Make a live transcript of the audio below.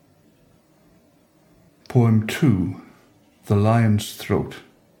Poem 2, The Lion's Throat.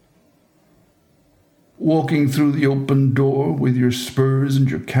 Walking through the open door with your spurs and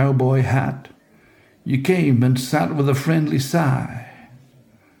your cowboy hat, you came and sat with a friendly sigh.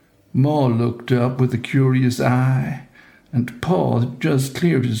 Ma looked up with a curious eye, and Pa just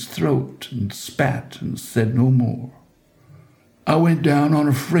cleared his throat and spat and said no more. I went down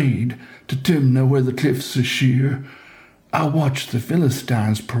unafraid to Timnah where the cliffs are sheer. I watched the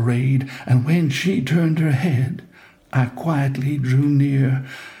Philistines parade, and when she turned her head, I quietly drew near,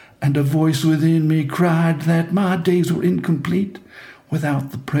 and a voice within me cried that my days were incomplete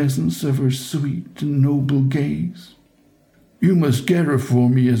without the presence of her sweet and noble gaze. You must get her for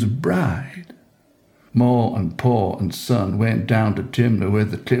me as a bride. Ma and Pa and son went down to Timnah where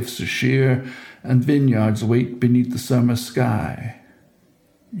the cliffs are sheer, and vineyards wait beneath the summer sky.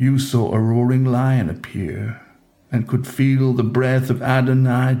 You saw a roaring lion appear, and could feel the breath of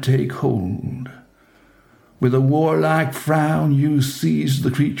Adonai take hold. With a warlike frown you seized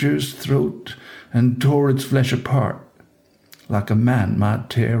the creature's throat and tore its flesh apart, like a man might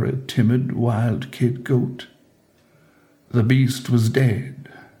tear a timid wild kid goat. The beast was dead.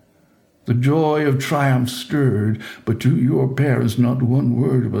 The joy of triumph stirred, but to your parents not one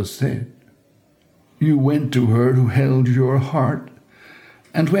word was said. You went to her who held your heart,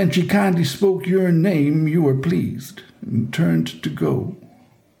 and when she kindly spoke your name, you were pleased and turned to go.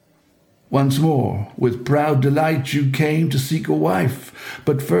 Once more, with proud delight, you came to seek a wife,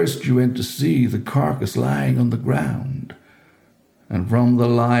 but first you went to see the carcass lying on the ground. And from the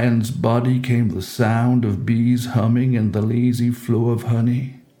lion's body came the sound of bees humming and the lazy flow of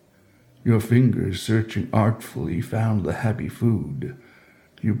honey. Your fingers, searching artfully, found the happy food.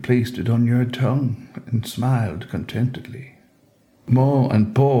 You placed it on your tongue and smiled contentedly. Ma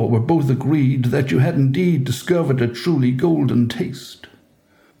and Pa were both agreed that you had indeed discovered a truly golden taste.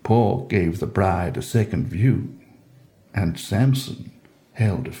 Pa gave the bride a second view, and Samson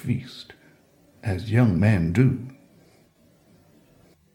held a feast, as young men do.